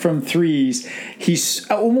 40-something% from threes. He's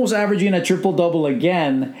almost averaging a triple-double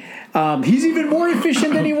again. He's even more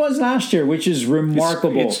efficient than he was last year, which is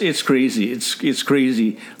remarkable. It's crazy. It's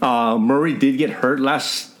crazy. Murray did get hurt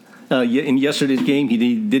in yesterday's game.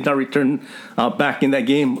 He did not return back in that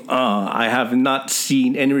game. I have not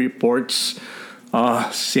seen any reports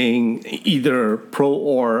saying either pro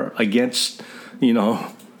or against,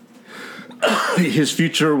 his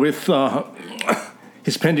future with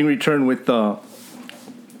his pending return with the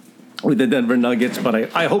Denver Nuggets. But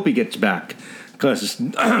I hope he gets back, because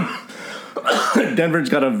Denver's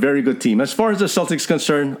got a very good team. As far as the Celtics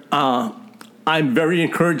concerned, I'm very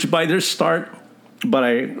encouraged by their start, but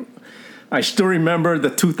I still remember the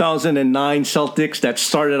 2009 Celtics that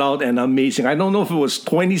started out and amazing. I don't know if it was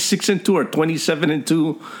 26-2 or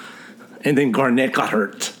 27-2, and then Garnett got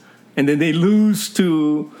hurt, and then they lose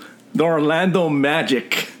to the Orlando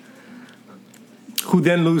Magic, who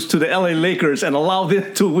then lose to the LA Lakers and allow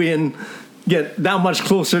them to get that much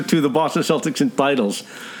closer to the Boston Celtics in titles.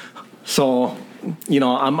 So,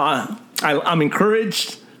 I'm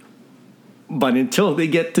encouraged, but until they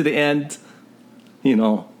get to the end,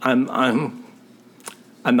 I'm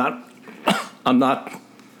not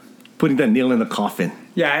putting that nail in the coffin.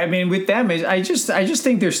 Yeah, I mean, with them, I just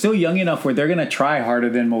think they're still young enough where they're going to try harder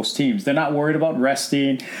than most teams. They're not worried about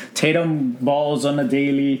resting. Tatum balls on a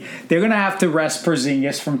daily. They're going to have to rest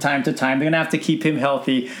Porzingis from time to time. They're going to have to keep him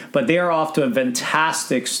healthy. But they are off to a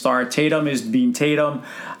fantastic start. Tatum is being Tatum.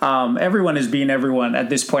 Everyone is being everyone at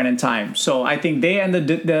this point in time. So I think they and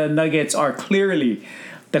the Nuggets are clearly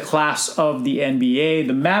the class of the NBA.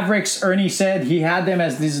 The Mavericks, Ernie said he had them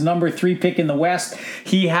as his number 3 pick in the West.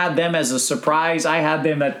 He had them as a surprise. I had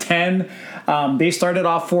them at 10. They started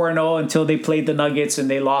off 4-0 until they played the Nuggets and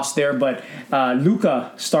they lost there. But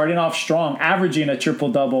Luka starting off strong, averaging a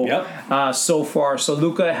triple-double so far. So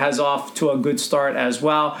Luka has off to a good start as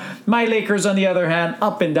well. My Lakers, on the other hand,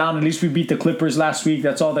 up and down. At least we beat the Clippers last week.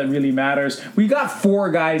 That's all that really matters. We got 4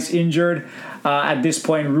 guys injured. At this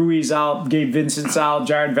point, Rui's out, Gabe Vincent's out,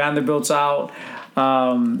 Jared Vanderbilt's out,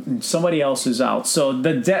 somebody else is out. So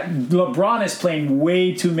LeBron is playing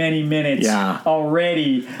way too many minutes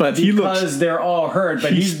already, but because they're all hurt.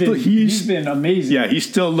 But he's been amazing. Yeah, he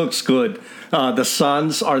still looks good. The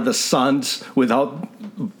Suns are the Suns without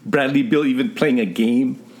Bradley Beal even playing a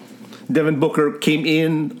game. Devin Booker came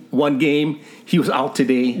in one game. He was out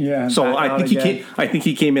today. Yeah, so I think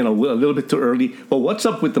he came in a little bit too early. But what's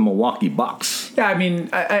up with the Milwaukee Bucks? Yeah, I mean,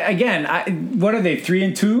 what are they?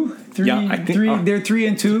 3-2? I think they're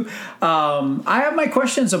 3-2. I have my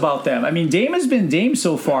questions about them. I mean, Dame has been Dame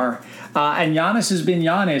so far, and Giannis has been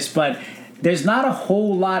Giannis, but there's not a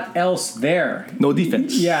whole lot else there. No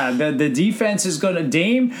defense. Yeah, the defense is going to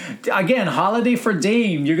Dame. Again, holiday for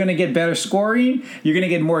Dame. You're going to get better scoring. You're going to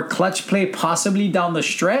get more clutch play possibly down the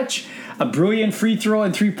stretch. A brilliant free throw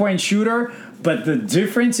and three-point shooter. But the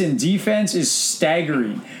difference in defense is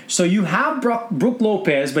staggering. So you have Brook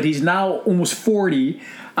Lopez, but he's now almost 40.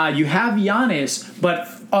 You have Giannis, but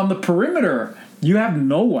on the perimeter, you have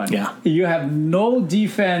no one. Yeah. You have no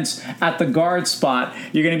defense at the guard spot.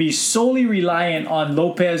 You're going to be solely reliant on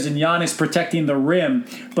Lopez and Giannis protecting the rim.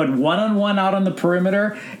 But one-on-one out on the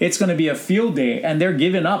perimeter, it's going to be a field day. And they're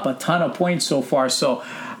giving up a ton of points so far. So,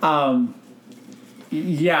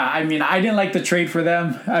 yeah, I mean, I didn't like the trade for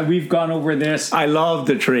them. We've gone over this. I love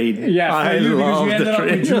the trade. Yeah, because you ended up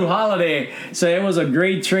with Drew Holiday. So it was a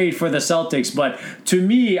great trade for the Celtics. But to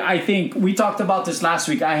me, I think we talked about this last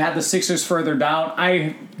week. I had the Sixers further down.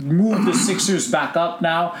 I moved the Sixers back up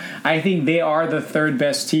now. I think they are the third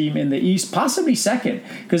best team in the East, possibly second.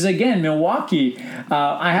 Because again, Milwaukee,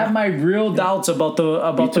 I have my real doubts about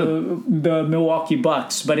the Milwaukee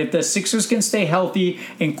Bucks. But if the Sixers can stay healthy,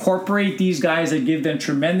 incorporate these guys that give them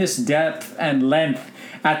tremendous depth and length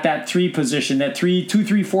at that 3 position, that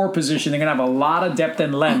 2-3-4 position, they're going to have a lot of depth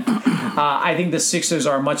and length. I think the Sixers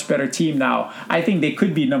are a much better team now. I think they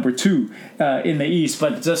could be number 2 in the East,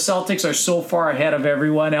 but the Celtics are so far ahead of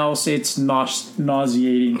everyone else, it's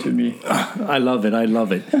nauseating to me. I love it.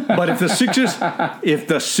 But if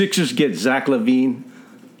the Sixers get Zach LaVine,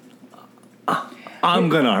 I'm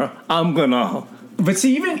gonna. But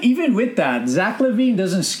see, even with that, Zach LaVine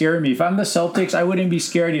doesn't scare me. If I'm the Celtics, I wouldn't be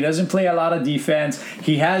scared. He doesn't play a lot of defense.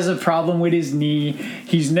 He has a problem with his knee.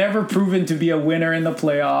 He's never proven to be a winner in the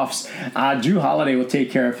playoffs. Drew Holiday will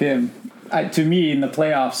take care of him, to me, in the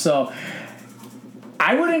playoffs. So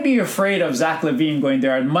I wouldn't be afraid of Zach LaVine going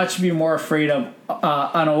there. I'd much be more afraid of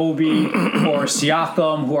Anunoby or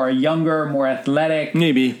Siakam, who are younger, more athletic.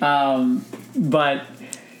 Maybe. But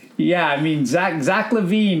yeah, I mean, Zach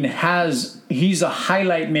LaVine he's a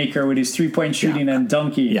highlight maker with his 3-point shooting and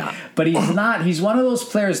dunking. Yeah. But he's one of those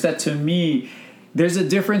players that, to me, there's a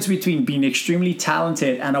difference between being extremely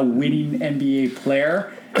talented and a winning NBA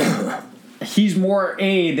player. He's more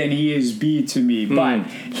A than he is B to me. But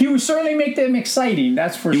he would certainly make them exciting,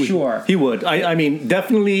 that's for sure. He would. I mean,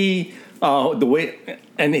 definitely the way...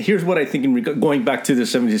 And here's what I think, going back to the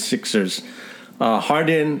 76ers.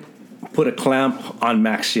 Harden put a clamp on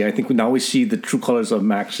Maxey. I think now we see the true colors of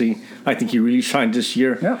Maxey. I think he really shined this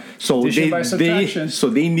year. Yeah. So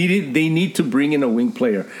they need to bring in a wing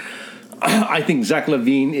player. I think Zach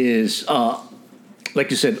LaVine is, like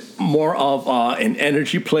you said, more of an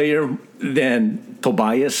energy player than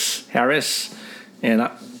Tobias Harris, and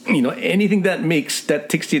anything that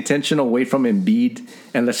takes the attention away from Embiid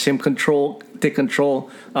and lets him take control.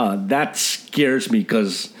 That scares me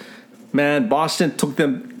because. Man, Boston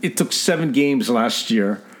it took 7 games last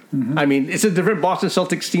year. Mm-hmm. I mean, it's a different Boston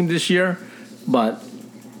Celtics team this year, but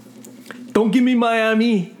don't give me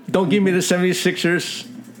Miami. Don't give me the 76ers.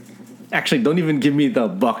 Actually, don't even give me the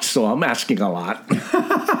Bucks, so I'm asking a lot.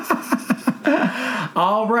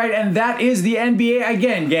 All right, and that is the NBA.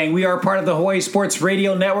 Again, gang, we are part of the Hawaii Sports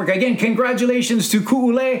Radio Network. Again, congratulations to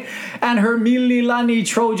Ku'ule and her Mililani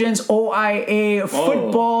Trojans, OIA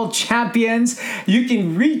football champions. You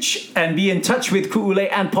can reach and be in touch with Ku'ule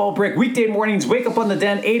and Paul Brick weekday mornings. Wake up on the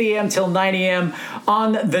Den, 8 a.m. till 9 a.m.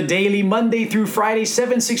 on the daily, Monday through Friday,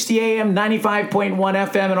 7:60 a.m., 95.1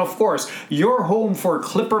 FM. And, of course, your home for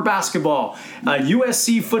Clipper basketball,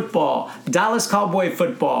 USC football, Dallas Cowboy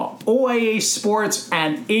football, OIA sports,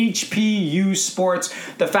 and HPU sports,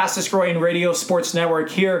 the fastest growing radio sports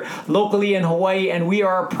network here locally in Hawaii, and we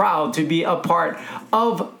are proud to be a part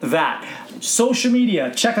of that. Social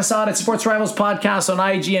media, check us out at Sports Rivals Podcast on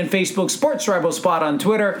IG and Facebook, Sports Rivals Pod on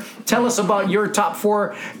Twitter. Tell us about your top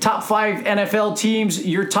 4, top 5 NFL teams,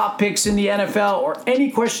 your top picks in the NFL, or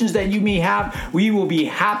any questions that you may have. We will be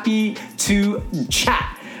happy to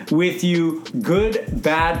chat with you, good,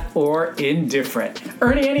 bad, or indifferent.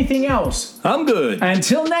 Ernie, anything else? I'm good.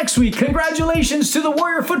 Until next week, congratulations to the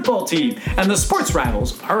Warrior football team, and the Sports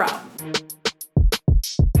Rivals are out.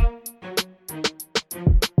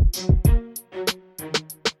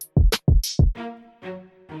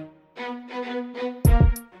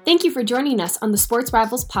 Thank you for joining us on the Sports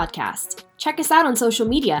Rivals Podcast. Check us out on social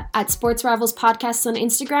media at Sports Rivals Podcast on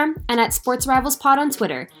Instagram and at Sports Rivals Pod on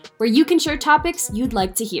Twitter, where you can share topics you'd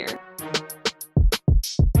like to hear.